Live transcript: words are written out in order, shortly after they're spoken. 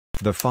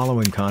The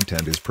following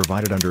content is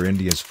provided under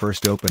India's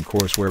first open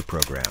courseware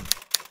program.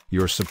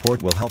 Your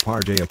support will help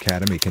RJ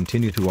Academy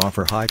continue to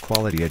offer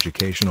high-quality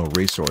educational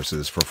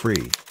resources for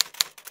free.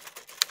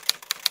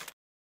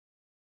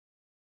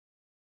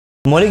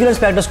 Molecular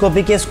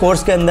spectroscopy के इस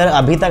course के अंदर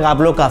अभी तक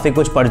आप लोग काफ़ी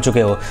कुछ पढ़ चुके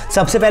हो।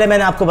 सबसे पहले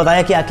मैंने आपको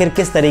बताया कि आखिर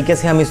किस तरीके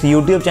से हम इस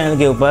YouTube चैनल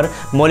के ऊपर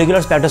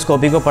मॉलिक्यूलर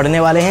स्पेक्ट्रोस्कोपी को पढ़ने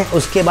वाले हैं।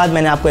 उसके बाद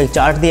मैंने आपको एक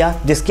चार्ट दिया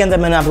जिसके अंदर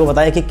मैंने आपको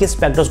बताया कि किस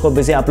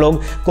स्पेक्ट्रोस्कोपी से आप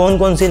लोग कौन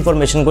कौन सी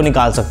इन्फॉर्मेशन को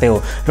निकाल सकते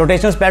हो।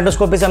 रोटेशनल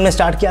स्पेक्ट्रोस्कोपी से हमने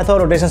स्टार्ट किया था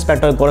और रोटेशनल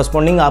स्पेक्ट्रो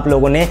कोरस्पॉन्डिंग आप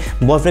लोगों ने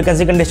बोर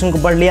फ्रीक्वेंसी कंडीशन को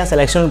पढ़ लिया,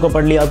 सिलेक्शन को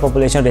पढ़ लिया और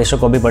पॉपुलेशन रेशियो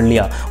को भी पढ़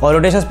लिया। और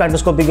रोटेशनल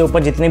स्पेक्ट्रोस्कोपी के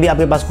ऊपर जितने भी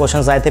आपके पास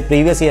क्वेश्चन आए थे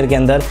प्रीवियस ईयर के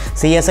अंदर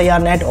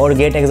CSIR नेट और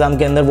गेट एग्जाम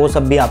के अंदर, वो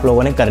सब भी आप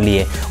लोगों ने कर लिए।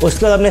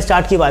 उसके बाद हमने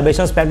स्टार्ट की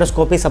वाइब्रेशन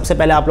स्पेक्ट्रोस्कोपी। सबसे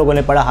पहले आप लोगों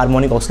ने पढ़ा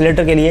हार्मोनिक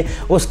ऑसिलेटर के लिए,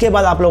 उसके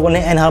बाद आप लोगों ने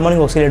एनहार्मोनिक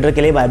ऑसिलेटर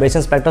के लिए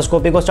वाइब्रेशन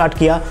स्पेक्ट्रोस्कोपी को स्टार्ट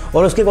किया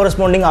और उसके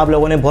कोरस्पॉन्डिंग आप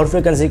लोगों ने बोर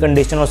फ्रीक्वेंसी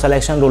कंडीशन और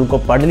सिलेक्शन रूल को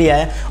पढ़ लिया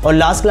है। और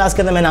लास्ट क्लास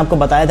के अंदर मैंने आपको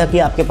बताया था कि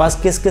आपके पास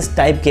किस किस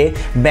टाइप के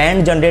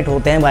बैंड जनरेट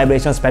होते हैं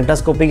वाइब्रेशन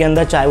स्पेक्ट्रोस्कोपी के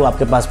अंदर, चाहे वो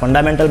आपके पास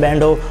फंडामेंटल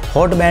बैंड हो,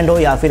 हॉट बैंड हो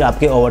या फिर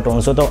आपके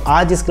ओवरटोन्स हो। तो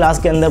आज इस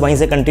क्लास के अंदर वहीं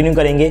से कंटिन्यू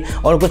करेंगे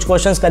और कुछ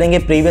क्वेश्चंस करेंगे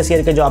प्रीवियस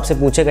ईयर के जो आपसे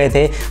पूछे गए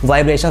थे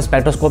वाइब्रेशन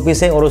स्पेक्ट्रोस्कोपी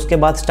से, और उसके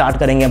बाद स्टार्ट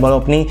करेंगे अब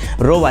अपनी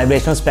रो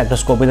वाइब्रेशन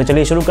स्पेक्ट्रोस्कोपी। तो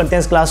चलिए शुरू करते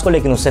हैं इस क्लास को,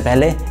 लेकिन उससे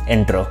पहले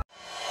intro.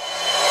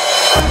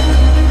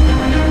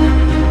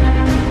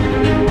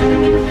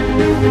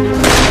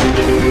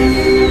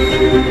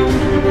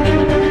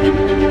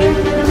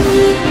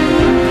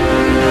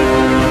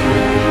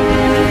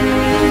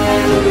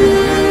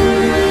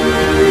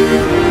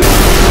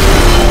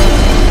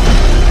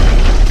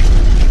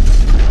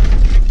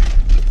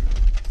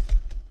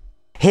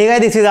 Hey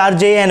guys, this is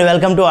RJ and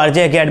welcome to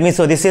RJ Academy.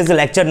 So this is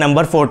lecture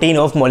number 14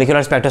 of molecular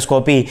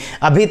spectroscopy.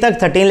 अभी तक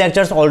 13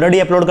 लेक्चर्स ऑलरेडी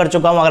अपलोड कर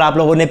चुका हूं। अगर आप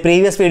लोगों ने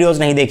प्रीवियस वीडियोस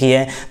नहीं देखी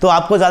है तो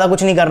आपको ज़्यादा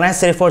कुछ नहीं करना है,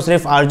 सिर्फ और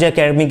सिर्फ RJ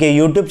Academy के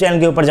YouTube चैनल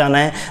के ऊपर जाना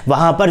है।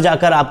 वहां पर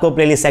जाकर आपको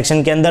प्लेलिस्ट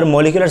सेक्शन के अंदर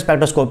मोलिकुलर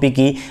स्पेक्ट्रोस्कोपी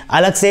की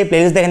अलग से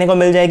प्लेलिस्ट देखने को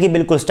मिल जाएगी।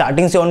 बिल्कुल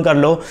स्टार्टिंग से ऑन कर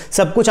लो,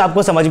 सब कुछ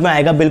आपको समझ में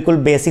आएगा। बिल्कुल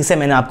बेसिक से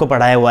मैंने आपको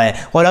पढ़ाया हुआ है।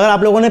 और अगर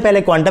आप लोगों ने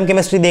पहले क्वांटम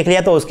केमिस्ट्री देख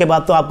लिया तो उसके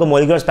बाद तो आपको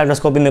मोलिकुलर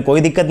स्पेक्ट्रोस्कोपी में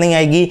कोई दिक्कत नहीं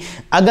आएगी।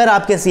 अगर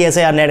आपके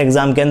CSIR नेट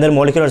एग्जाम के अंदर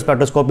मोलिकुलर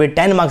स्पेक्ट्रोस्कोपी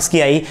 10 मार्क्स की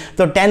आई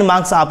तो 10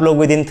 मार्क्स आप लोग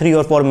विद इन 3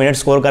 और 4 मिनट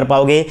स्कोर कर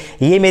पाओगे।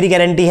 ये मेरी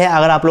गारंटी है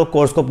अगर आप लोग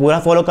कोर्स को पूरा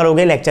फॉलो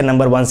करोगे, लेक्चर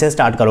नंबर 1 से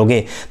स्टार्ट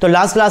करोगे। तो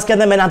लास्ट क्लास के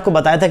अंदर मैंने आपको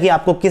बताया था कि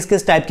आपको किस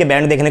किस टाइप के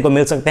बैंड देखने को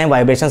मिल सकते हैं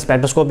वाइब्रेशन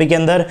स्पेक्ट्रोस्कोपी के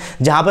अंदर,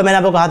 जहां पर मैंने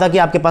आपको कहा था कि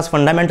आपके पास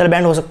फंडामेंटल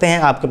बैंड हो सकते हैं,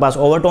 आपके पास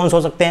ओवरटोन्स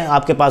हो सकते हैं,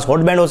 आपके पास हॉट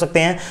बैंड हो सकते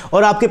हैं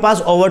और आपके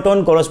पास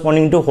overtone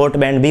corresponding to hot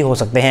band भी हो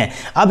सकते हैं।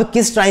 अब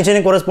किस ट्रांजिशन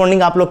के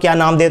कोरस्पॉन्डिंग आप लोग क्या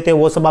नाम देते हो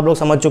वो सब आप लोग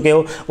समझ चुके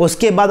हो।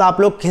 उसके बाद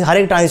आप लोग हर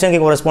एक ट्रांजिशन के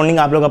कोरस्पॉन्डिंग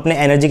आप लोग अपने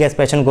एनर्जी के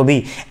एक्सप्रेशन को भी,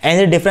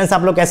 एनर्जी डिफरेंस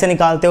आप लोग कैसे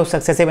निकालते हो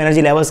सक्सेसिव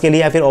एनर्जी लेवल्स के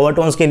लिए या फिर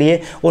ओवरटोन्स के लिए,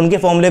 उनके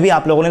फॉर्मूले भी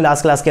आप लोगों ने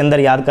लास्ट क्लास के अंदर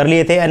याद कर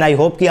लिए थे। एंड आई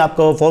होप कि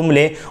आपको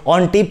फॉर्मूले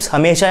ऑन टिप्स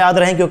हमेशा याद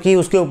रहें, क्योंकि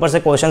उसके ऊपर से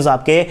क्वेश्चंस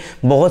आपके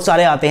बहुत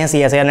सारे आते हैं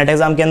CSIR नेट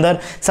एग्जाम के अंदर।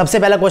 सबसे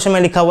पहला क्वेश्चन में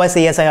लिखा हुआ है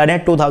CSIR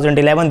नेट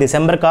 2011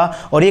 दिसंबर का,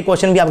 और ये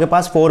क्वेश्चन भी आपके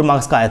पास 4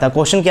 मार्क्स का आया था।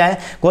 क्वेश्चन क्या है?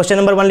 क्वेश्चन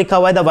नंबर 1 लिखा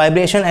हुआ है the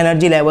vibration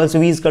energy levels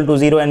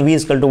V=0 and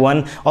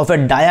V=1 of A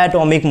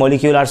diatomic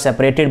molecule are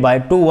separated by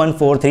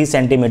 2143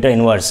 centimetre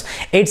inverse.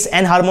 It's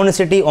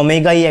एनहार्मोनिसिटी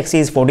omega EX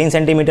is 14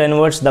 centimeter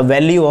inverse. The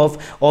value of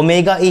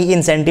omega E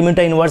in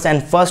centimeter inverse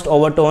and first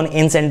overtone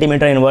in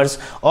centimeter inverse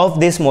of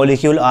this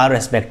molecule are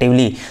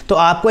respectively. तो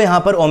आपको यहाँ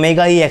पर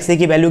omega ई x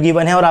की value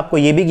given है और आपको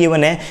ये भी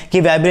गिवन है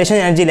कि vibration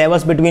energy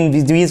levels between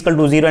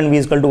V=0 and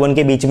V=1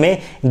 के बीच में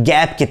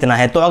गैप कितना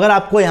है। तो अगर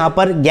आपको यहाँ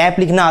पर गैप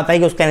लिखना आता है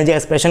कि उसका एनर्जी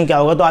एक्सप्रेशन क्या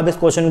होगा तो आप इस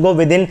क्वेश्चन को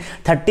विद इन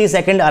 30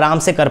 सेकंड आराम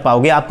से कर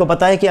पाओगे। आपको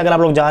पता है कि अगर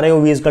आप लोग जा रहे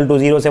हो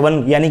V=0 से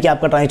 1 यानी कि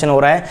आपका ट्रांजिशन हो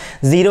रहा है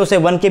 0 से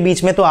 1 के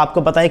बीच में, तो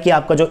आपको पता है कि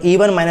आपका जो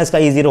E1 माइनस का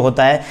E0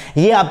 होता है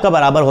ये आपका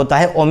बराबर होता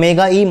है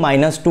ओमेगा ई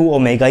 -2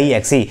 ओमेगा ई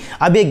एक्सी।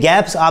 अब ये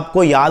गैप्स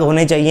आपको याद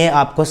होने चाहिए,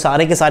 आपको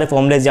सारे के सारे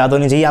फॉर्मूलेज याद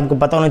होने चाहिए। आपको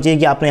पता होना चाहिए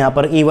कि आपने यहाँ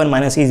पर E1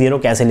 - E0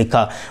 कैसे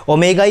लिखा।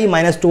 ओमेगा ई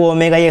 -2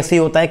 ओमेगा ई एक्सी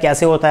होता है,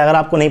 कैसे होता है? अगर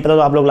आपको नहीं पता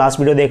तो आप लोग लास्ट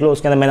वीडियो देख लो,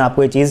 उसके अंदर मैंने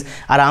आपको ये चीज़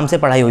आराम से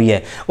पढ़ाई हुई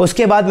है।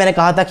 उसके बाद मैंने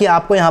कहा था कि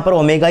आपको यहाँ पर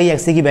ओमेगा ई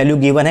एक्सी की वैल्यू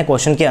गिवन है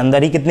क्वेश्चन के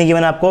अंदर ही। कितनी गिवन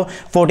है आपको?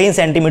 14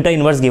 सेंटीमीटर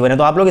इनवर्स गिवन है।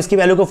 तो आप लोग इसकी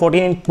वैल्यू को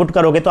 14 पुट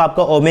करोगे तो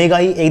आपका ओमेगा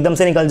ई एकदम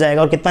से निकल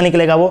जाएगा। और कितना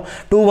निकलेगा वो?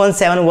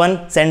 2171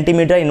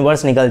 सेंटीमीटर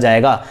इनवर्स निकल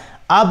जाएगा।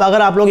 अब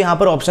अगर आप लोग यहाँ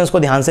पर ऑप्शंस को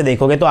ध्यान से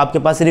देखोगे तो आपके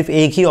पास सिर्फ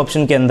एक ही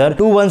ऑप्शन के अंदर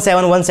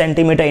 2171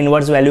 सेंटीमीटर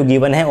इनवर्स वैल्यू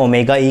गिवन है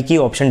ओमेगा ई की,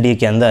 ऑप्शन डी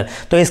के अंदर।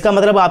 तो इसका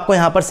मतलब आपको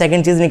यहाँ पर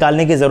सेकंड चीज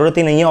निकालने की जरूरत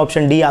ही नहीं है,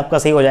 ऑप्शन डी आपका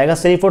सही हो जाएगा।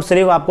 सिर्फ और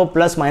सिर्फ आपको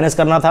प्लस माइनस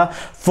करना था,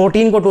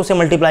 14 को 2 से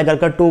मल्टीप्लाई कर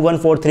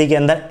 2143 के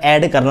अंदर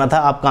ऐड करना था,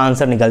 आपका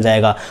आंसर निकल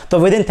जाएगा। तो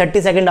विद इन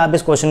 30 सेकंड आप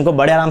इस क्वेश्चन को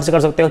बड़े आराम से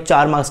कर सकते हो।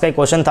 4 मार्क्स का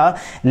क्वेश्चन था,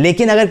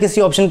 लेकिन अगर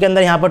किसी ऑप्शन के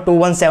अंदर यहाँ पर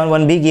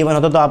 2171 भी गिवन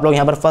होता तो आप लोग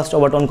यहाँ पर फर्स्ट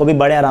ओवरटोन को भी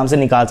बड़े आराम से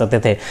निकाल सकते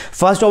थे।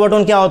 फर्स्ट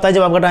ओवरटोन क्या होता है?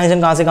 जब आपका ट्रांजिशन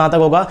ट्रांजिशन कहां से कहां तक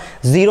होगा,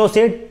 0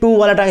 से 2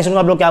 वाला ट्रांजिशन को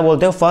आप लोग क्या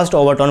बोलते हो, फर्स्ट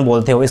ओवरटोन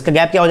बोलते हो। इसका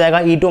गैप क्या हो जाएगा,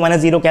 E2 -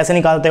 0 कैसे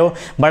निकालते हो,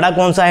 बड़ा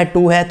कौन सा है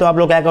 2 है, तो आप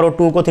लोग क्या करो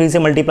 2 को 3 से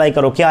मल्टीप्लाई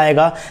करो, क्या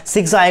आएगा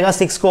 6 आएगा,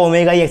 6 को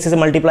ओमेगा ई एक्सी से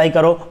मल्टीप्लाई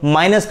करो,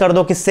 माइनस कर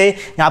दो किससे,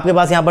 आपके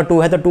पास यहां पर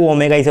 2 है तो 2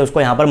 ओमेगा ई से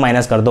उसको यहां पर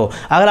माइनस कर दो।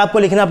 अगर आपको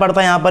लिखना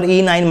पड़ता है यहां पर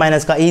E9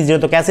 माइनस का E0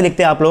 तो कैसे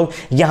लिखते हैं आप लोग,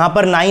 यहां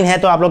पर 9 है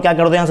तो आप लोग क्या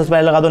कर दो, यहां से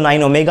पहले लगा दो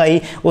 9 ओमेगा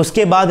ई,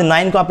 उसके बाद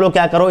 9 को आप लोग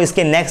क्या करो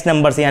इसके नेक्स्ट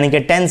नंबर से यानी कि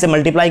 10 से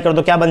मल्टीप्लाई कर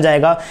दो, क्या बन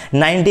जाएगा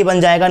 90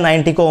 बन जाएगा,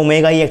 90 को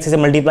ओमेगा ई एक्सी से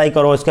मल्टीप्लाई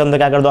करो, इसके अंदर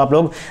क्या कर दो आप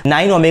लोग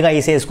 9 ओमेगा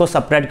ई से इसको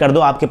सबट्रैक्ट कर दो,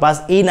 आपके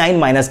पास E9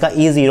 माइनस का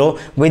E0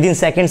 विद इन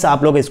सेकंड्स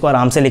आप लोग इसको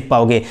आराम से लिख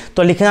पाओगे।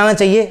 तो लिखना आना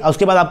चाहिए।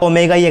 उसके बाद आपको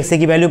ओमेगा ई एक्सी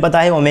की वैल्यू पता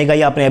है, ओमेगा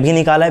ई आपने अभी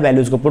निकाला है,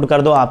 वैल्यूज को पुट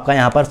कर दो, आपका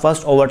यहां पर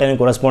फर्स्ट ओवरटर्न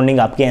कोरस्पॉन्डिंग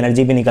आपकी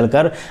एनर्जी भी निकल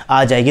कर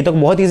आ जाएगी। तो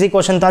बहुत ईजी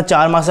क्वेश्चन था,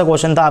 4 मार्क्स का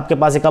क्वेश्चन था, आपके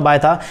पास कब आया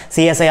था,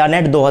 CSIR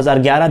नेट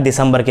 2011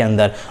 दिसंबर के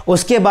अंदर।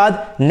 उसके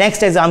बाद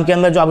नेक्स्ट एग्जाम के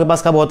अंदर जो आपके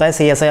पास कब होता है,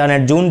 CSIR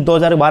नेट जून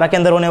 2012 के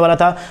अंदर होने वाला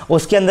था,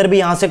 उसके अंदर भी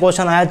यहां से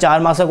क्वेश्चन आया, 4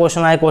 मार्क्स का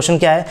क्वेश्चन आया। क्वेश्चन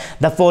क्या है,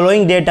 the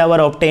following data were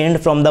obtained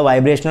from the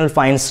vibrational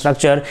fine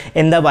structure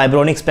in the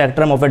vibronic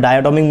spectrum of A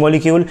diatomic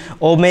molecule.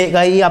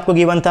 Omega ई आपको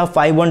गिवन था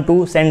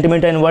 512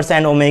 centimetre inverse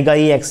and omega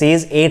E XC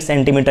is 8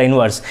 centimetre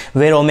inverse,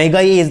 where omega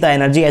E is the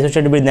energy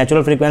associated with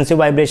natural frequency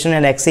vibration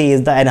and XC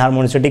is the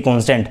एनहार्मोनिसिटी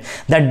constant.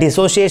 The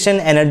dissociation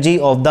energy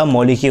of the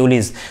molecule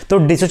is, तो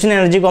dissociation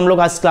energy को हम लोग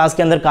आज class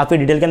के अंदर काफी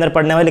detail के अंदर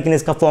पढ़ने वाले, लेकिन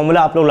इसका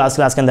फॉर्मूला आप लोग लास्ट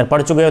क्लास के अंदर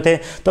पढ़ चुके होते,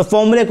 तो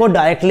फॉर्मूले को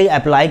डायरेक्टली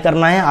अप्लाई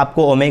करना है।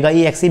 आपको ओमेगा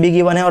ई एक्सी भी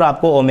गिवन है और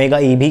आपको ओमेगा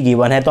ई भी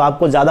गिवन है, तो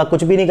आपको ज्यादा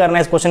कुछ भी नहीं करना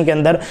है इस क्वेश्चन के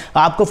अंदर।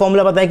 आपको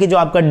फॉर्मूला पता है कि जो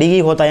आपका डी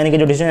होता है यानी कि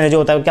जो डिसोसिएशन एनर्जी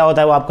होता है क्या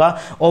होता है, वो आपका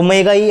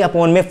ओमेगा ई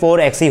अपॉन में 4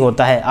 एक्सी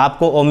होता है।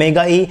 आपको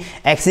ओमेगा ई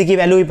एक्सी की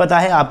वैल्यू भी पता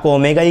है, आपको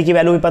ओमेगा ई की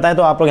वैल्यू भी पता है,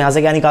 तो आप लोग यहां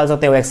से क्या निकाल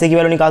सकते हो, एक्सी की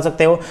वैल्यू निकाल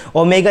सकते हो।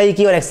 ओमेगा ई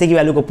की और एक्सी की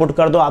वैल्यू को पुट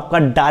कर दो, आपका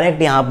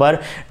डायरेक्ट यहां पर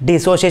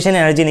डिसोसिएशन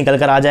एनर्जी निकल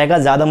कर आ जाएगा।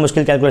 ज्यादा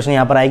मुश्किल कैलकुलेशन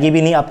यहां पर आएगी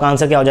भी नहीं, आपका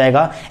आंसर क्या हो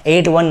जाएगा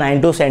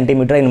 8192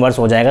 सेंटीमीटर इनवर्स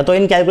हो जाएगा। तो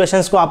इन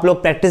कैलकुलेशंस को आप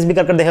लोग प्रैक्टिस भी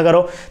कर देखा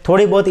करो,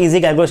 थोड़ी बहुत इजी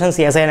कैलकुलेशन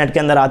CSIR नेट के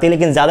अंदर आती है,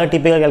 लेकिन ज्यादा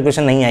टिपिकल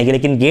कैलकुलेशन नहीं आएगी।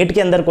 लेकिन गेट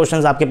के अंदर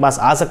क्वेश्चंस आपके पास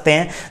आ सकते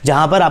हैं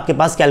जहां पर आपके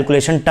पास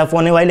कैलकुलेशन टफ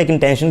होने वाली, लेकिन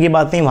टेंशन की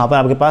बात नहीं, वहां पर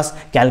आपके पास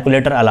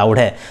कैलकुलेटर अलाउड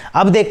है।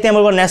 अब देखते हैं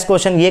हम नेक्स्ट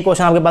क्वेश्चन। ये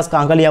क्वेश्चन आपके पास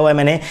कहां का लिया हुआ है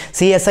मैंने,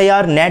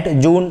 CSIR नेट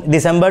जून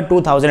दिसंबर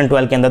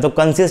 2012 के अंदर। तो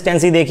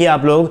कंसिस्टेंसी देखिए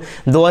आप लोग,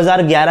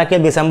 2011 के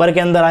दिसंबर के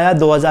अंदर आया,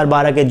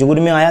 2012 के जून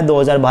में आया,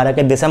 2012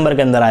 के दिसंबर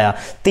के अंदर आया।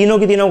 तीनों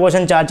की तीनों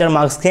क्वेश्चन 4-4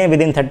 मार्क्स के,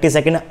 विद इन 30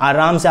 सेकंड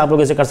आराम से आप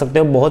लोग इसे कर सकते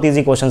हो, बहुत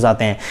ईजी क्वेश्चन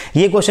आते हैं।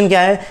 ये क्वेश्चन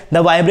क्या है, the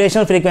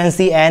vibrational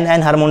frequency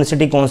and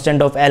harmonicity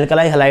constant of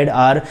alkali halide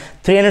are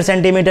 300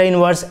 centimetre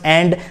inverse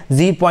and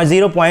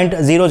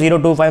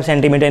 0.0025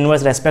 centimetre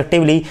inverse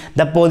respectively,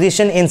 the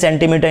position in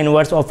centimetre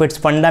inverse of its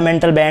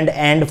fundamental band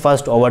and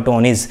first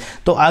overtone is.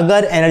 तो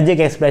अगर energy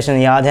के expression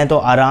याद है तो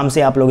आराम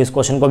से आप लोग इस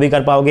क्वेश्चन को भी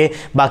कर पाओगे।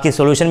 बाकी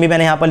सॉल्यूशन भी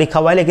मैंने यहां पर लिखा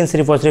हुआ है, लेकिन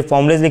सिर्फ और सिर्फ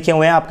फॉर्मुलेज लिखे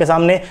हुए हैं आपके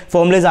सामने।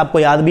 फॉर्मुलेज आपको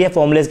याद भी है,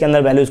 फॉर्मुलेज के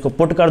अंदर वैल्यूज को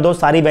पुट कर दो,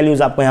 सारी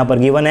वैल्यूज आपको यहां पर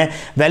गिवन है,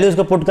 वैल्यूज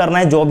को पुट करना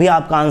है। जो भी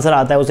आपका आंसर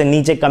आता है उसे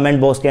नीचे कमेंट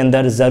बॉक्स के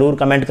अंदर जरूर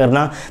कमेंट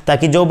करना,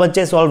 ताकि जो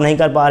बच्चे सॉल्व नहीं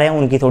कर पा रहे हैं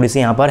उनकी थोड़ी सी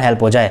यहां पर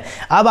हेल्प हो जाए।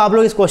 अब आप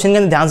लोग इस क्वेश्चन के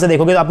अंदर ध्यान से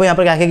देखोगे तो आपको यहां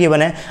पर क्या क्या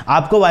गिवन है,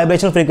 आपको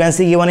वाइब्रेशन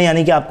फ्रीक्वेंसी गिवन है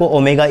यानी कि आपको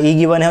ओमेगा ई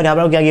गिवन है, और यहां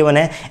पर क्या गिवन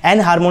है,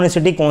 एन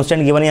हार्मोनिसिटी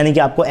कांस्टेंट गिवन है यानी कि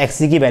आपको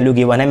एक्सी की वैल्यू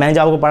गिवन है। मैंने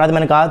जब आपको पढ़ा था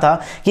मैंने कहा था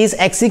कि इस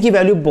एक्सी की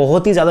वैल्यू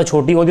बहुत ही ज्यादा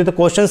छोटी होती है, तो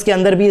क्वेश्चंस के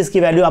अंदर भी इसकी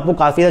वैल्यू आपको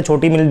काफी ज्यादा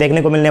छोटी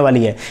देखने को मिलने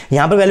वाली है।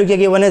 यहां पर वैल्यू क्या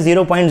गिवन है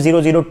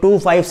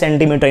 0.0025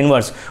 सेंटीमीटर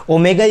इनवर्स,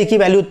 ओमेगा ई की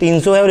वैल्यू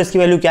 300 है और इसकी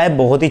वैल्यू क्या है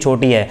बहुत ही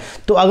छोटी है।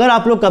 तो अगर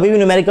आप लोग कभी भी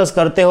न्यूमेरिकल्स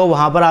करते हो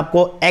वहां पर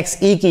आपको एक्स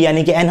ई की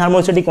यानी कि एन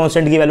हार्मोनिसिटी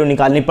कांस्टेंट की वैल्यू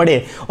निकालनी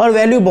पड़े और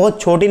वैल्यू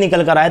बहुत छोटी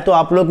निकल कर आए, तो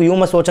आप लोग यूं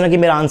मत सोचना कि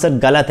मेरा आंसर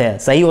गलत है,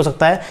 सही हो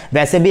सकता है,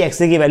 वैसे भी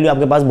एक्स ई की वैल्यू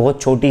आपके पास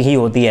बहुत छोटी ही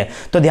होती है।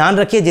 तो ध्यान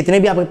रखिए जितने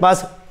भी आपके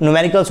पास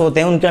न्यूमेरिकल्स होते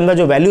हैं उनके अंदर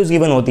जो वैल्यूज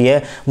गिवन होती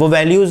है वो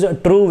वैल्यूज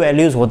ट्रू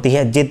वैल्यूज होती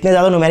है। जितने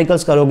ज़्यादा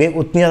न्यूमेरिकल्स करोगे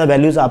उतनी ज़्यादा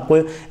वैल्यूज आपको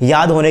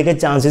याद होने के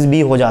चांसेस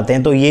भी हो जाते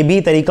हैं। तो ये भी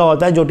तरीका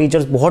होता है, जो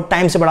टीचर्स बहुत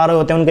टाइम से पढ़ा रहे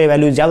होते हैं उनके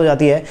वैल्यूज याद हो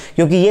जाती है,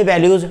 क्योंकि ये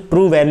वैल्यूज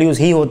ट्रू वैल्यूज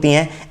ही होती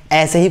हैं,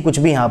 ऐसे ही कुछ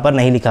भी यहां पर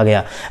नहीं लिखा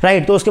गया,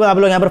 राइट। तो उसके बाद आप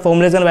लोग यहां पर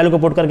फॉर्मुलेज एंड वैल्यू को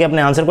पुट करके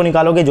अपने आंसर को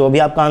निकालोगे। जो भी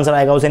आपका आंसर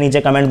आएगा उसे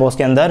नीचे कमेंट बॉक्स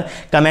के अंदर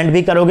कमेंट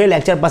भी करोगे।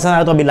 लेक्चर पसंद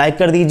आया तो अभी लाइक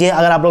कर दीजिए।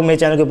 अगर आप लोग मेरे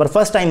चैनल के ऊपर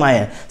फर्स्ट टाइम आए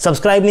हैं,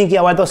 सब्सक्राइब नहीं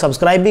किया हुआ है तो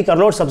सब्सक्राइब भी कर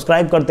लो, और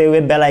सब्सक्राइब करते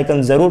हुए बेल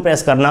आइकन जरूर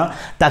प्रेस करना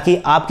ताकि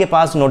आपके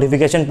पास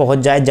नोटिफिकेशन पहुंच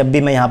जाए जब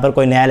भी मैं यहां पर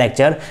कोई नया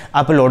लेक्चर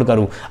अपलोड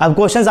करूं। अब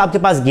क्वेश्चंस आपके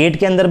पास गेट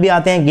के अंदर भी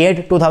आते हैं।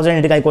 गेट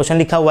 2008 का क्वेश्चन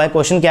लिखा हुआ है।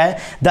 क्वेश्चन क्या है,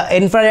 the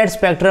infrared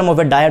spectrum of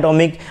A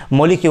diatomic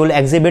molecule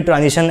exhibit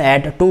transition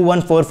eight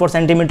 2144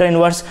 centimetre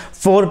inverse,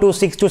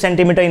 4262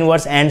 centimetre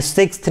inverse and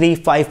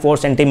 6354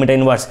 centimetre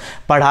inverse.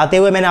 पढ़ाते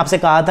हुए मैंने आपसे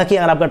कहा था कि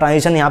अगर आपका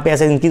ट्रांजिशन यहाँ पे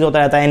ऐसे इंक्रीज होता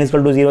रहता है, n =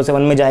 0 से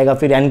 1 में जाएगा,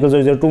 फिर n =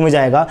 0 2 में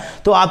जाएगा,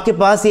 तो आपके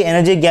पास ये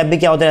एनर्जी गैप भी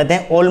क्या होते रहते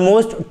हैं,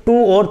 ऑलमोस्ट 2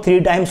 और 3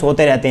 टाइम्स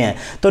होते रहते हैं।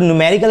 तो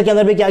न्यूमेरिकल के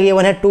अंदर भी क्या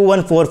गिवन है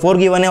 2144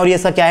 गिवन है, और ये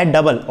इसका क्या है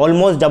डबल,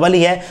 ऑलमोस्ट डबल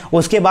ही है।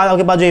 उसके बाद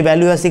आपके पास जो ये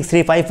वैल्यू है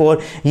 6354,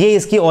 ये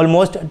इसकी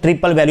ऑलमोस्ट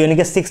ट्रिपल वैल्यू यानी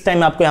कि 6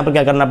 टाइम आपको यहाँ पर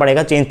क्या करना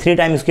पड़ेगा, चेंज 3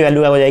 टाइम इसकी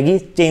वैल्यू क्या हो जाएगी,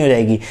 चेंज हो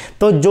जाएगी।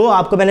 तो जो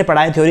आपको मैंने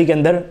पढ़ाया थ्योरी के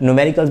अंदर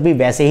न्यूमेरिकल्स भी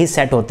वैसे ही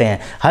सेट होते हैं।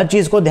 हर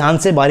चीज़ को ध्यान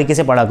से बारीकी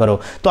से पढ़ा करो।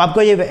 तो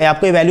आपको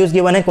ये वैल्यूज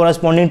गिवन है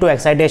corresponding to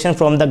excitation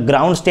from the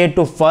ground state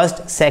to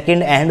first,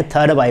 second and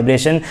third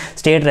vibration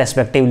state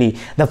respectively,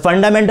 the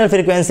fundamental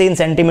frequency in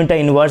centimetre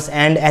inverse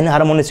and N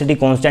harmonicity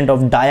constant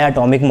of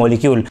diatomic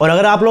molecule. और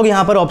अगर आप लोग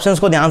यहाँ पर ऑप्शंस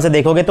को ध्यान से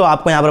देखोगे तो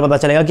आपको यहाँ पर पता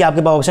चलेगा कि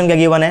आपके पास ऑप्शन क्या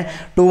गिवन है,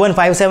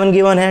 2157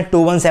 गिवन है,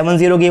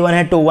 2170 गिवन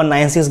है,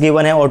 2196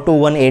 गिवन है और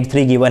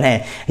 2183 गिवन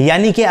है।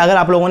 यानी कि अगर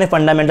आप लोगों ने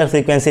फंडामेंटल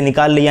फ्रीक्वेंसी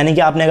निकाल ली, यानी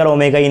कि आपने अगर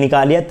ओमेगा ई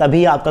निकाल लिया,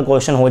 तभी आपका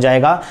क्वेश्चन हो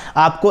जाएगा।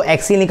 आपको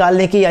एक्सी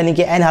निकालने की यानी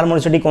कि एन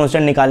हार्मोनिसिटी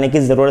कांस्टेंट निकालने की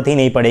जरूरत ही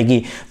नहीं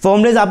पड़ेगी।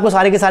 फॉर्मूलेज आपको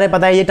सारे के सारे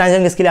पता है। ये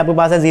ट्रांजिशन किसके लिए आपके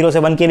पास है, 0 से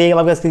 1 के लिए,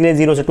 आपके लिए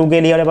 0 से 2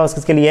 के लिए और आपके पास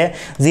किसके लिए है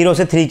 0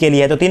 से 3 के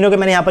लिए है। तो तीनों के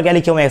मैंने यहाँ पर क्या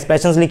लिखे हुए हैं,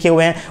 एक्सप्रेशंस लिखे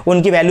हुए हैं,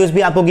 उनकी वैल्यूज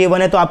भी आपको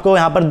गिवन है। तो आपको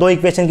यहाँ पर 2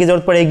 इक्वेशन की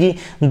जरूरत पड़ेगी।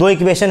 2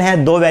 इक्वेशन है,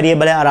 2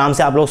 वेरिएबल है, आराम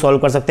से आप लोग सॉल्व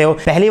कर सकते हो।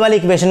 पहली वाली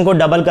इक्वेशन को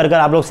डबल कर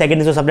आप लोग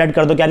सेकंड से सब्ट्रैक्ट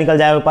कर दो, क्या निकल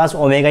जाएगा आपके पास,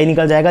 ओमेगा ही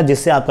निकल जाएगा,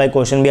 जिससे आपका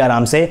क्वेश्चन भी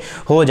आराम से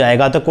हो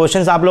जाएगा। तो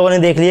क्वेश्चंस आप लोगों ने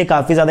देख लिए,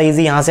 काफी ज्यादा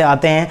इजी यहां से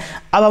आते हैं।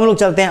 अब हम लोग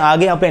चलते हैं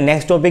आगे अपने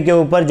नेक्स्ट टॉपिक के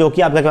ऊपर, जो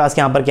कि आपके पास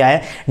यहां पर क्या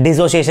है,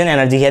 डिसोसिएशन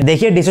एनर्जी है।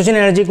 देखिए डिसोसिएशन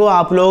एनर्जी को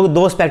आप लोग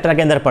 2 स्पेक्ट्रा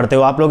के अंदर पढ़ते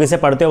हो। आप लोग इसे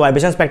पढ़ते हो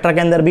वाइब्रेशन स्पेक्ट्रा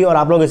के अंदर भी और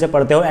आप लोग इसे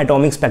पढ़ते हो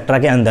एटॉमिक स्पेक्ट्रा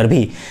के अंदर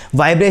भी।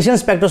 वाइब्रेशन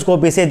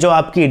स्पेक्ट्रोस्कोपी से जो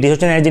आपकी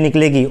डिसोसिएशन एनर्जी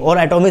निकलेगी और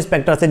एटॉमिक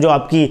स्पेक्ट्रा से जो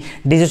आपकी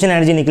डिसोसिएशन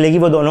एनर्जी निकलेगी,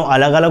 वो दोनों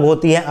अलग अलग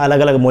होती है, अलग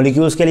अलग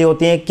मॉलिक्यूल्स के लिए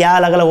होती है। क्या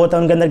अलग अलग होता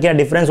है, उनके अंदर क्या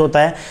डिफरेंस होता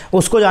है,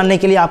 उसको जानने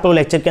के लिए आप लोग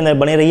लेक्चर के अंदर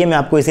बने रहिए। मैं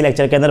आपको इसी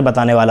लेक्चर के अंदर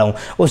बताने वाला हूं।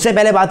 उससे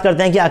पहले बात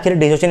करते हैं कि आखिर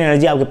डिसोसिएशन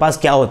एनर्जी आपके पास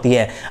क्या होती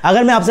है।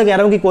 अगर मैं आपसे कह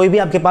रहा हूं कि कोई भी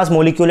आपके पास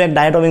मॉलिक्यूल है,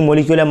 डायटोमिक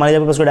मॉलिक्यूल है, मान लीजिए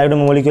आपके पास कोई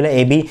डायटोमिक मॉलिक्यूल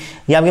है AB,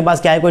 या आपके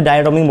पास क्या है, कोई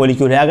डायटोमिक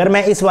मॉलिक्यूल है। अगर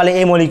मैं इस वाले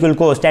A मॉलिक्यूल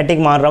को स्टैटिक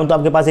मान रहा हूं, तो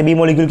आपके पास B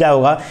मॉलिक्यूल क्या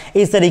होगा,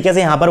 इस तरीके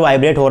से यहां पर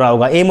वाइब्रेट हो रहा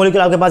होगा। A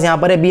मॉलिक्यूल आपके पास यहां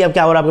पर है, B अब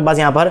क्या हो रहा है, आपके पास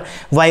यहां पर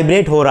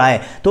वाइब्रेट हो रहा है।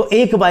 तो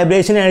एक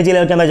वाइब्रेशन एनर्जी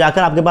लेवल के अंदर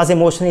जाकर आपके पास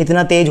इमोशन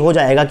इतना तेज हो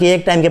जाएगा कि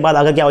एक टाइम के बाद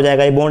अगर क्या हो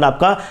जाएगा, ये बॉन्ड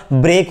आपका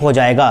ब्रेक हो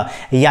जाएगा।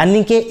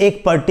 यानी कि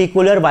एक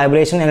पर्टिकुलर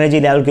वाइब्रेशन एनर्जी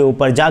लेवल के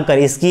ऊपर जाकर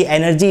इसकी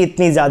एनर्जी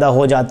इतनी ज्यादा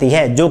हो जाती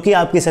है जो कि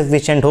आपकी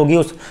सफिशिएंट होगी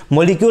उस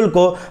मॉलिक्यूल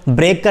को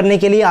ब्रेक करने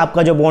के लिए,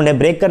 आपका जो बॉन्ड है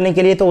ब्रेक करने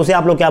के लिए। तो उसे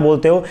आप लोग क्या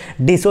बोलते हो,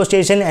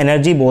 डिसोसिएशन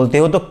एनर्जी बोलते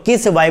हो। तो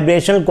किस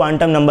वाइब्रेशनल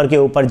क्वांटम नंबर के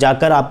ऊपर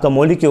जाकर आपका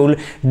मॉलिक्यूल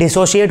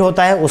डिसोशिएट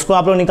होता है, उसको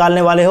आप लोग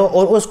निकालने वाले हो,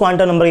 और उस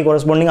क्वांटम नंबर की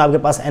कोरस्पॉन्डिंग आपके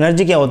पास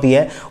एनर्जी क्या होती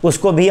है,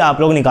 उसको भी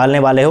आप लोग निकालने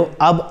वाले हो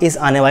अब इस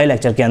आने वाले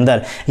लेक्चर के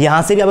अंदर।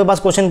 यहां से भी आपके पास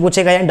क्वेश्चन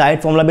पूछे गए हैं।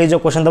 डायरेक्ट फॉर्मुला बेस्ड जो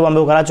क्वेश्चन था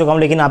मैं करा चुका हूं,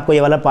 लेकिन आपको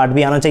ये वाला पार्ट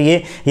भी आना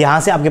चाहिए। यहां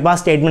से आपके पास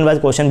स्टेटमेंट वाइज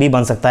क्वेश्चन भी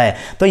बन सकता है।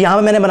 तो यहां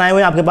पर मैंने बनाए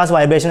हुए आपके पास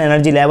वाइब्रेशन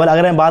एनर्जी लेवल।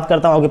 अगर मैं बात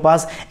करता हूं आपके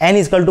पास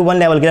n=1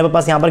 लेवल के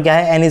पास यहां पर क्या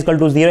है,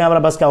 n=0, यहां पर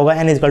पास क्या होगा,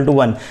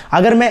 n=1।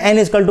 अगर मैं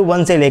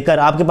n=1 से लेकर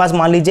आपके पास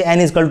मान लीजिए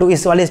n=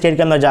 इस वाले स्टेट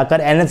के अंदर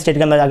जाकर nth स्टेट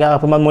के अंदर जाकर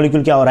आपके पास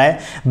मॉलिक्यूल क्या हो रहा है,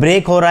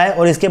 ब्रेक हो रहा है,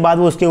 और इसके बाद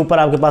वो उसके ऊपर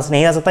आपके पास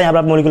नहीं आ सकता। यहां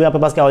पर मॉलिक्यूल आपके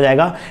पास क्या हो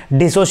जाएगा,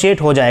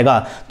 डिसोशिएट हो जाएगा।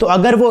 तो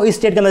अगर वो इस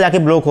स्टेट के अंदर जाकर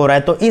ब्लॉक हो रहा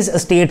है, तो इस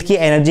स्टेट की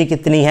एनर्जी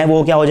कितनी है,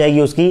 वो क्या हो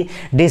जाएगी, उसकी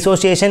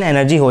डिसोसिएशन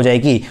एनर्जी हो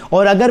जाएगी।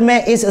 और अगर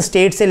मैं इस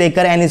स्टेट से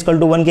लेकर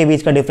n=1 के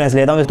बीच का डिफरेंस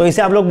लेता हूं, तो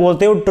इसे आप लोग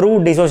बोलते हो ट्रू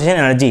डिसोसिएशन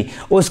एनर्जी।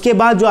 उसके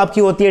बाद जो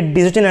आपकी होती है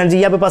डिसोसिएशन एनर्जी,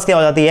 यहां पे पास क्या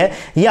हो जाती है,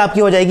 ये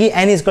आपकी हो जाएगी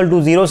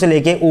n=0 से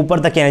लेके ऊपर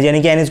तक की एनर्जी,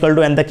 यानी कि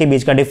n=n तक के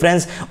बीच का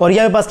डिफरेंस। और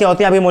यहां पे पास क्या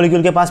होती है, आपके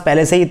मॉलिक्यूल के पास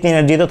पहले से ही इतनी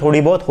एनर्जी तो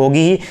थोड़ी बहुत होगी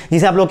ही,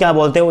 जिसे आप लोग क्या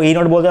बोलते हो,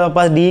 E0 बोलते हो। आपके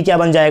पास D क्या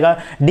बन जाएगा,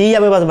 D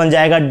यहां पे पास बन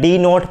जाएगा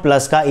D0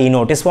 प्लस का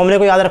E0। इस फॉर्मूले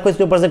को याद रखो,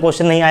 इसके ऊपर से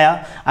क्वेश्चन नहीं आया,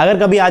 अगर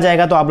कभी आ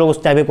जाएगा तो आप लोग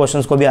उस टाइप के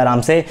क्वेश्चंस को भी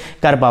आराम से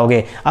कर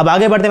पाओगे। अब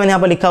आगे बढ़ते मैंने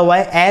यहां पर लिखा हुआ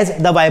है, as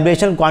the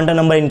vibration quantum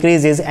number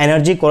increases,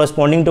 energy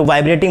corresponding to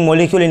vibrating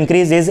molecule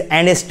increases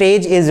and a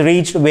stage is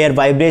reached where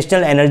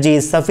vibrational energy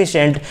is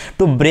sufficient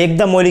to break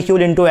the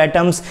molecule into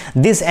atoms.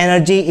 This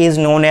energy is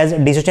known as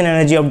dissociation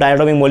energy of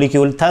diatomic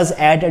molecule. Thus,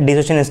 at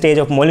dissociation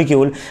stage of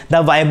molecule,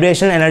 the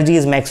vibrational energy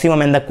is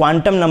maximum and the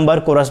quantum number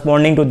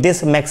corresponding to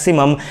this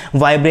maximum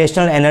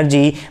vibrational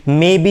energy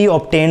may be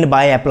obtained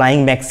by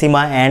applying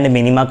maxima and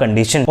minima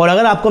condition. और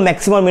अगर आपको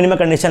maximum और minima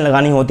condition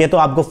लगानी होती है तो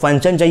आपको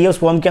function चाहिए उस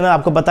फॉर्म के अंदर।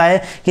 आपको पता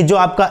है कि जो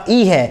आपका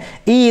E है,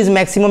 E is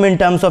maximum in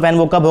terms of n,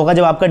 वो कब होगा,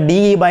 जब आपका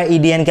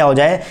dE/EdN क्या हो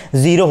जाए,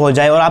 0 हो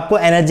जाए। और आपको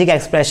एनर्जी का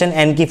एक्सप्रेशन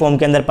n की फॉर्म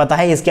के अंदर पता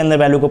है, इसके अंदर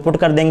वैल्यू को पुट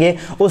कर देंगे,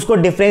 उसको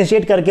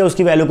डिफरेंशिएट करके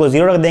उसकी वैल्यू को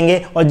 0 रख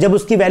देंगे, और जब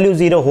उसकी वैल्यू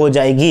 0 हो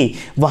जाएगी,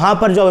 वहां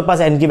पर जो आपके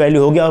पास n की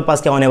वैल्यू होगी, आपके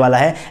पास क्या होने वाला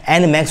है,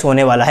 nmax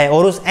होने वाला है।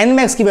 और उस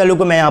nmax की वैल्यू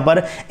को मैं यहां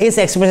पर इस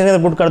एक्सप्रेशन के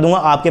अंदर पुट कर दूंगा,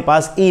 आपके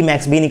पास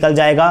Emax भी निकल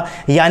जाएगा,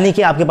 यानी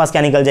कि आपके पास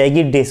क्या निकल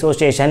जाएगी,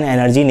 डिसोसिएशन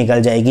एनर्जी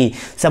निकल जाएगी।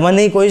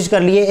 समझने की कोशिश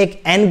कर लिए,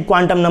 एक n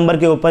क्वांटम नंबर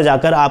के ऊपर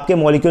जाकर आपके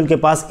मॉलिक्यूल के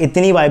पास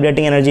इतनी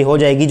वाइब्रेटिंग एनर्जी हो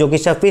जाएगी जो कि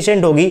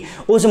सफिशिएंट होगी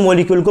उस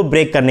मॉलिक्यूल को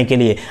ब्रेक करने के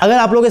लिए। अगर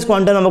आप लोग इस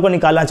क्वांटम नंबर को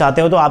निकालना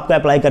चाहते हो तो आपको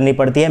अप्लाई करनी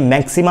पड़ती है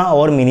मैक्सिमा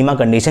और मिनिमा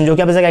कंडीशन, जो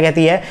कि आपसे क्या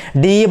कहती है,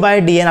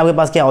 dE/dN आपके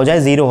पास क्या हो जाए,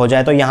 0 हो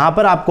जाए। तो यहां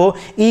पर आपको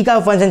E का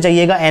फंक्शन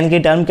चाहिएगा n की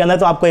टर्म के अंदर।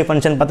 तो आपको ये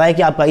फंक्शन पता है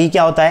कि आपका E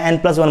क्या होता है,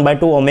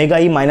 n+1/2 omega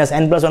E minus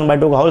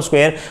n+1/2 का whole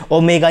square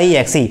omega E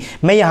XE।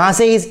 मैं यहां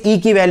से इस E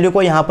की वैल्यू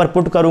को यहां पर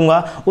पुट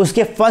करूंगा,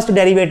 उसके फर्स्ट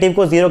डेरिवेटिव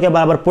को 0 के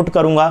बराबर पुट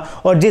करूंगा,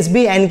 और जिस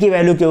भी n की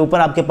वैल्यू के ऊपर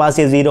आपके पास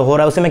ये 0 हो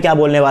रहा है उसे मैं क्या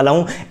बोलने वाला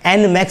हूं,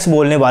 nmax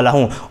बोलने वाला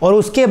हूं। और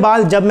उसके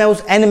बाद जब मैं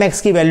उस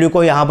nmax की वैल्यू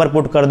को यहां पर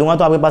पुट कर दूंगा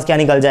तो आपके पास क्या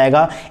निकल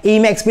जाएगा,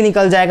 Emax भी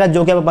निकल जाएगा,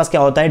 जो कि कि आपके पास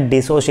क्या होता है,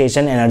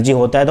 डिसोसिएशन एनर्जी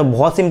होता है। तो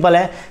बहुत सिंपल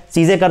है,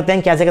 चीज़ें करते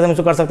हैं, कैसे कैसे हम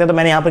इसको कर सकते हैं। तो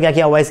मैंने यहाँ पर क्या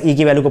किया हुआ है, इस ई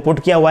की वैल्यू को पुट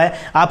किया हुआ है,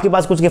 आपके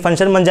पास कुछ के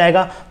फंक्शन बन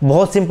जाएगा।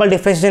 बहुत सिंपल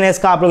डिफरेंशिएशन है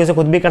इसका, आप लोग इसे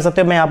खुद भी कर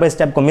सकते हो। मैं यहाँ पर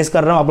स्टेप को मिस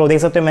कर रहा हूँ, आप लोग देख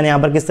सकते हो मैंने यहाँ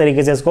पर किस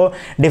तरीके से इसको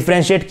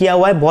डिफरेंशिएट किया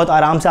हुआ है। बहुत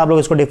आराम से आप लोग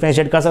इसको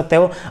डिफरेंशिएट कर सकते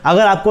हो।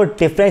 अगर आपको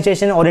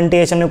डिफरेंशिएशन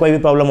ओरिएंटेशन में कोई भी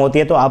प्रॉब्लम होती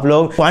है तो आप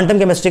लोग क्वांटम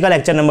केमिस्ट्री का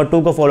लेक्चर नंबर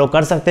 2 को फॉलो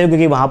कर सकते हो,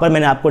 क्योंकि वहां पर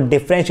मैंने आपको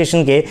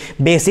डिफरेंशिएशन के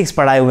बेसिक्स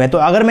पढ़ाए हुए हैं। तो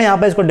अगर मैं यहाँ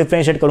पर इसको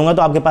डिफरेंशिएट करूंगा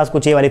तो आपके पास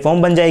कुछ ये वाली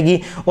फॉर्म बन जाएगी,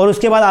 और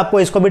उसके बाद आपको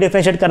इसको भी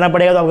डिफरेंशिएट करना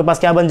पड़ेगा। तो आपके पास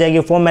क्या बन जाएगी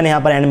फॉर्म, मैंने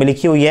यहाँ पर एंड में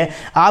लिखी हुई है,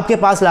 आपके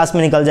पास लास्ट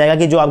में निकल जाएगा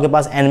कि जो आपके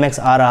पास nmax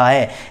आ रहा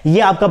है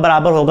ये आपका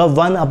बराबर होगा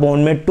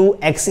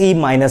 1/2xe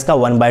माइनस का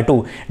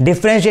 1/2।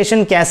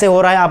 डिफरेंशिएशन कैसे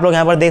हो रहा है आप लोग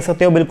यहाँ पर देख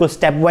सकते हो, बिल्कुल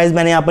स्टेप वाइज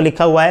मैंने यहाँ पर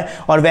लिखा हुआ है।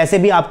 और वैसे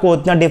भी आपको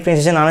उतना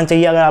डिफरेंशिएशन आना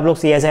चाहिए अगर आप लोग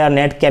CSIR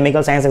net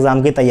chemical science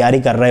exam की तैयारी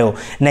कर रहे हो।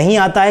 नहीं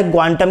आता है,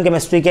 क्वांटम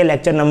केमिस्ट्री के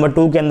लेक्चर नंबर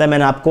 2 के अंदर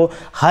मैंने आपको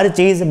हर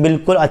चीज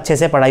बिल्कुल अच्छे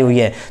से पढ़ाई हुई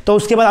है। तो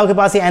उसके बाद आपके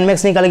पास ये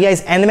nmax निकल गया।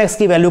 इस nmax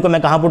की वैल्यू को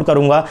मैं कहां पुट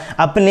करूंगा,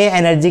 अपने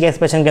एनर्जी के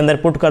एक्सप्रेशन के अंदर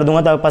पुट कर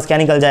दूंगा। तो आपके पास क्या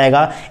निकल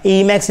जाएगा,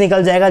 Emax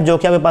निकल जाएगा, जो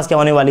कि आपके पास क्या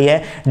होने वाली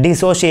है,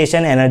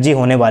 डिसोसिएशन एनर्जी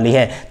होने वाली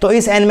है। तो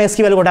इस nmax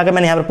की वैल्यू को उठाकर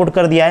मैंने यहां पर पुट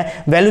कर दिया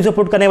है। वैल्यू से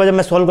पुट करने के बाद जब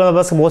मैं सोल्व करूंगा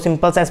बस बहुत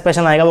सिंपल सा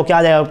एक्सप्रेशन आएगा। वो क्या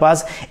आ जाएगा आपके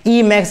पास,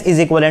 Emax is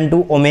equal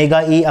to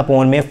omega E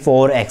upon में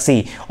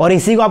 4xe। और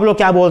इसी को आप लोग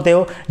क्या बोलते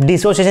हो,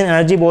 डिसोसिएशन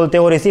एनर्जी बोलते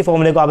हो। और इसी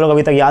फॉर्मूले को आप लोग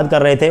अभी तक याद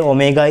कर रहे थे,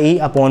 ओमेगा ई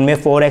अपॉन में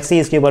 4xe।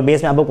 इसके ऊपर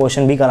बेस में आपको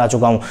क्वेश्चन भी करा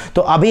चुका हूं।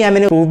 तो अभी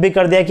मैंने प्रूव भी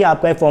कर दिया कि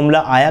आपका ये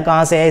फॉर्मूला आया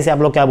कहां से है, इसे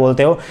आप लोग क्या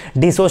बोलते हो,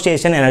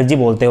 डिसोसिएशन एनर्जी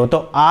बोलते हो।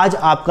 तो आज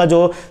आपका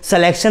जो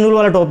सिलेक्शन रूल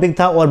वाला टॉपिक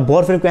था और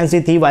बोर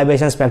फ्रीक्वेंसी थी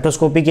वाइब्रेशन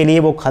स्पेक्ट्रोस्कोपी के लिए,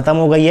 वो खत्म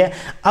हो गई है।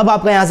 अब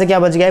आपका यहां से क्या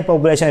बच गया है,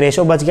 पॉपुलेशन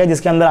रेशियो बच गया,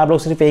 जिसके अंदर आप लोग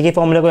सिर्फ एक ही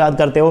फॉर्मूले को याद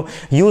करते हो,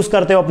 यूज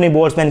करते हो अपनी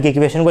बोल्ट्जमैन की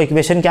इक्वेशन को।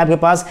 इक्वेशन क्या आपके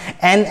पास,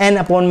 nn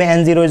अपॉन में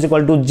n0 is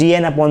equal to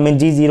gn upon में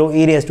g0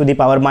 e raise to the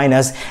power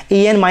minus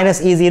en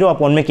minus e0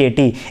 upon में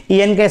kt।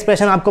 en का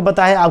एक्सप्रेशन आपको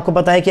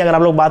पता है कि अगर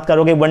आप लोग बात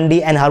करोगे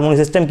 1D एन हार्मोनिक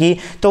सिस्टम की,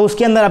 तो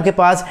उसके अंदर आपके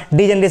पास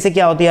डीजेनरेसी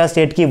क्या होती है,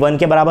 स्टेट की 1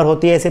 के बराबर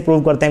होती है। इसे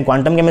प्रूव करते हैं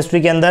क्वांटम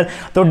केमिस्ट्री के अंदर।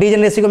 तो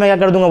डीजेनरेसी को मैं क्या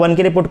कर दूंगा, 1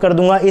 के लिए पुट कर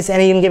दूंगा। इस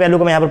एन की वैल्यू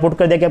को मैं यहाँ पर पुट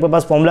कर दिया कि आपके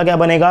पास फॉर्मूला क्या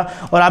बनेगा,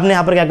 और आपने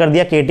यहाँ पर क्या कर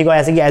दिया, kt को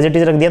ऐसे की एज इट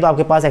इज रख दिया। तो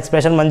आपके पास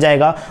एक्सप्रेशन बन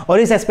जाएगा। और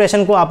इस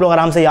एक्सप्रेशन को आप लोग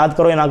आराम से याद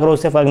करो या ना करो,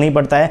 उससे फर्क नहीं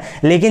पड़ता है।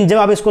 लेकिन जब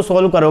आप इसको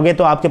सोल्व करोगे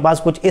तो आपके पास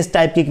कुछ इस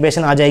टाइप की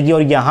इक्वेशन आ जाएगी।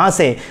 और यहां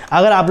से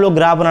अगर आप लोग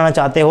ग्राफ बनाना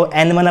चाहते हो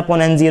n1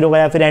 अपॉन n0 का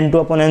या फिर n2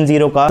 अपॉन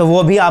n0 का, तो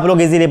वो भी आप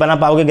लोग इजीली बना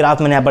पाओगे।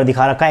 ग्राफ मैंने यहाँ पर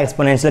दिखा रखा है,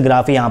 एक्सपोनेंशियल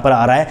ग्राफ यहाँ पर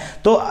आ रहा है।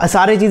 तो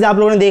सारी चीजें आप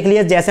लोगों ने देख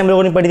लिया, जैसे हम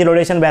लोगों ने पढ़ी थी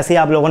रोटेशन, वैसे ही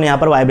आप लोगों ने यहाँ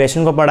पर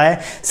वाइब्रेशन को पढ़ा है।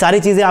 सारी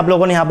चीजें आप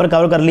लोगों ने यहाँ पर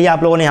कवर कर लिया।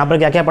 आप लोगों ने यहाँ पर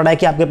क्या क्या पढ़ा है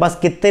कि आपके पास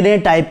कितने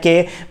टाइप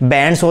के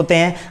बैंड्स होते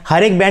हैं,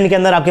 हर एक बैंड के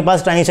अंदर आपके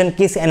पास ट्रांजिशन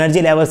किस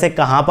एनर्जी लेवल से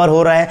कहां पर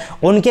हो रहा है,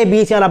 उनके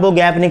बीच अगर आपको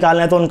गैप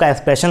निकालना है तो उनका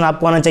एक्सप्रेशन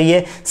आपको आना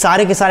चाहिए।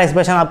 सारे के सारे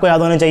एक्सप्रेशन आपको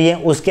याद होने चाहिए।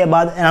 उसके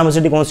बाद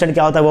एनालिसिटी कांस्टेंट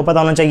क्या होता है वो पता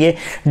होना चाहिए।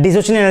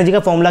 डिसोसिएशन एनर्जी का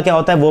फॉर्मूला क्या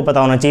होता है वो पता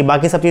होना चाहिए।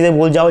 बाकी सब चीजें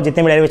भूल जाओ,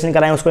 जितने भी डेरिवेशन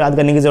कराएं उसको याद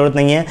करने की जरूरत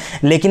नहीं है।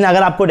 लेकिन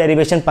अगर आपको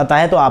डेरिवेशन पता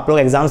है तो आप लोग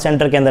एग्जाम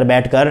सेंटर के अंदर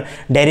बैठकर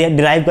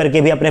डिराइव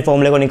करके भी अपने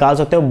फॉर्मूले को निकाल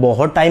सकते हो।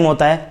 बहुत टाइम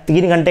होता है,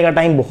 3 घंटे का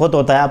टाइम बहुत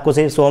होता है। आपको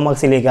सिर्फ 100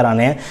 मार्क्स ही लेकर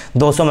आने हैं,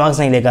 200 मार्क्स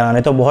नहीं लेकर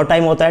आने। तो बहुत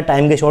टाइम होता है,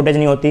 टाइम की शॉर्टेज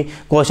नहीं होती,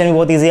 क्वेश्चन भी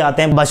बहुत ईजी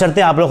आते हैं,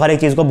 बशर्ते आप लोग हर एक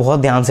चीज को बहुत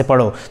ध्यान से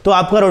पढ़ो। तो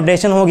आपका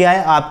रोटेशन हो गया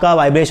है, आपका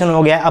वाइब्रेशन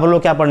हो गया है। अब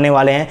लोग क्या पढ़ने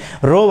वाले हैं,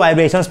 रो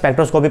वाइब्रेशन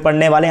स्पेक्ट्रोस्कोपी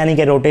पढ़ने वाले, यानी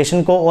कि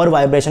रोटेशन को और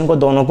वाइब्रेशन को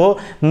दोनों को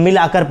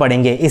मिलाकर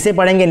पढ़ेंगे। इसे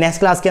पढ़ेंगे नेक्स्ट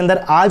क्लास के अंदर।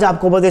 आज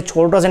आपको बस एक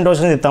छोटा सा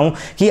इंट्रोडक्शन देता हूं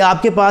कि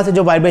आपके पास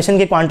जो वाइब्रेशन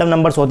के क्वांटम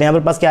नंबर्स होते हैं,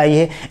 आपके पास क्या आई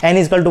है,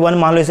 n=1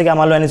 मान लो, इसे क्या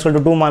मान लो,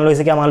 n=2 मान लो,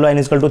 इसे क्या मान लो,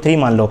 n=3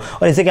 मान लो,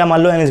 और इसे क्या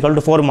मान लो,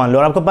 n=4 मान लो।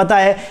 और आपको पता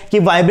है कि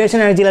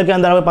वाइब्रेशन एनर्जी लेवल के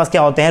अंदर आपके पास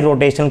क्या होते हैं,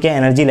 रोटेशन के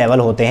एनर्जी लेवल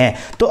होते हैं।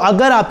 तो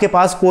अगर आपके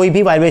पास कोई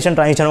भी वाइब्रेशन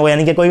ट्रांजिशन होगा,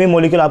 यानी कि कोई भी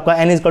मॉलिक्यूल आपका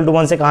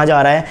n=1 से कहां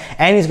जा रहा है,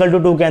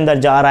 n=2 के अंदर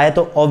जा रहा है,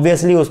 तो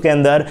ऑब्वियसली उसके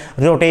अंदर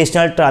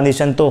रोटेशनल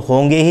ट्रांजिशन तो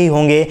होंगे ही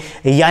होंगे।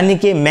 यानी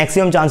कि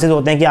मैक्सिमम चांसेस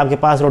होते हैं कि आपके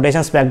पास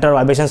रोटेशन स्पेक्ट्रा,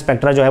 वाइब्रेशन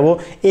स्पेक्ट्रा जो है वो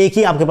एक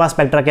ही आपके पास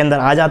स्पेक्ट्रा के अंदर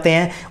आ जाते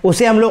हैं।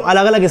 उसे हम लोग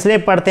अलग अलग इसलिए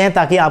पढ़ते हैं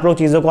ताकि आप लोग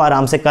चीजों को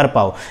आराम से कर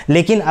पाओ।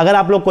 लेकिन अगर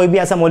आप लोग कोई भी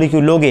ऐसा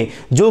मॉलिक्यूल लोगे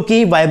जो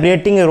कि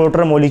वाइब्रेटिंग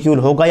रोटर मॉलिक्यूल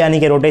होगा, यानी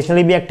कि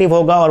रोटेशनली भी एक्टिव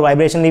होगा और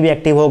वाइब्रेशनली भी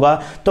एक्टिव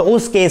होगा, तो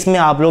उस केस में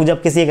आप लोग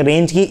जब किसी एक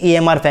रेंज की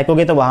EMR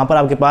फेंकोगे तो वहां पर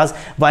आपके पास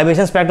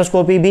वाइब्रेशन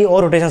स्पेक्ट्रोस्कोपी भी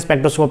और रोटेशन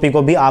स्पेक्ट्रोस्कोपी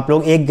को भी आप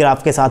लोग एक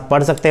ग्राफ के साथ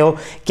पढ़ सकते हो।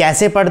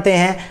 कैसे पढ़ते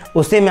हैं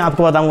उससे मैं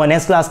आपको बताऊंगा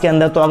नेक्स्ट क्लास के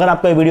अंदर। तो अगर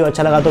आपको ये वीडियो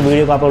अच्छा लगा तो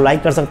वीडियो को आप लोग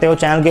लाइक कर सकते हो।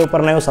 चैनल के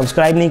ऊपर नए हो,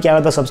 सब्सक्राइब नहीं किया हो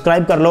तो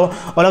सब्सक्राइब कर लो।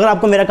 और अगर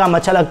आपको मेरा काम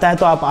अच्छा लगता है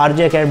तो आप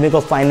RJ अकेडमी को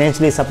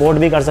फाइनेंशियली सपोर्ट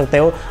भी कर सकते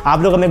हो।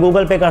 आप लोग हमें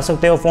गूगल पे कर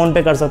सकते हो, फोन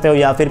पे कर सकते हो,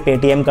 या फिर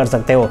Paytm कर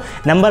सकते हो।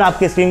 नंबर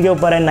आपकी स्क्रीन के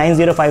ऊपर है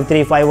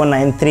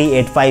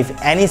 9053519385।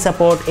 Any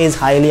support is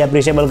highly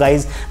appreciable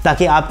guys,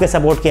 ताकि आपके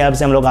सपोर्ट की हेल्प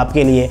से हम लोग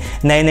आपके लिए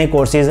नए नए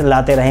कोर्सेज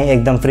लाते रहें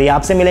एकदम फ्री।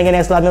 आपसे मिलेंगे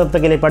नेक्स्ट क्लास में, तब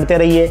तक के लिए पढ़ते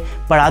रहिए,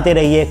 पढ़ाते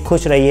रहिए,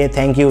 खुश रहिए।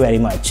 Thank you very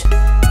much.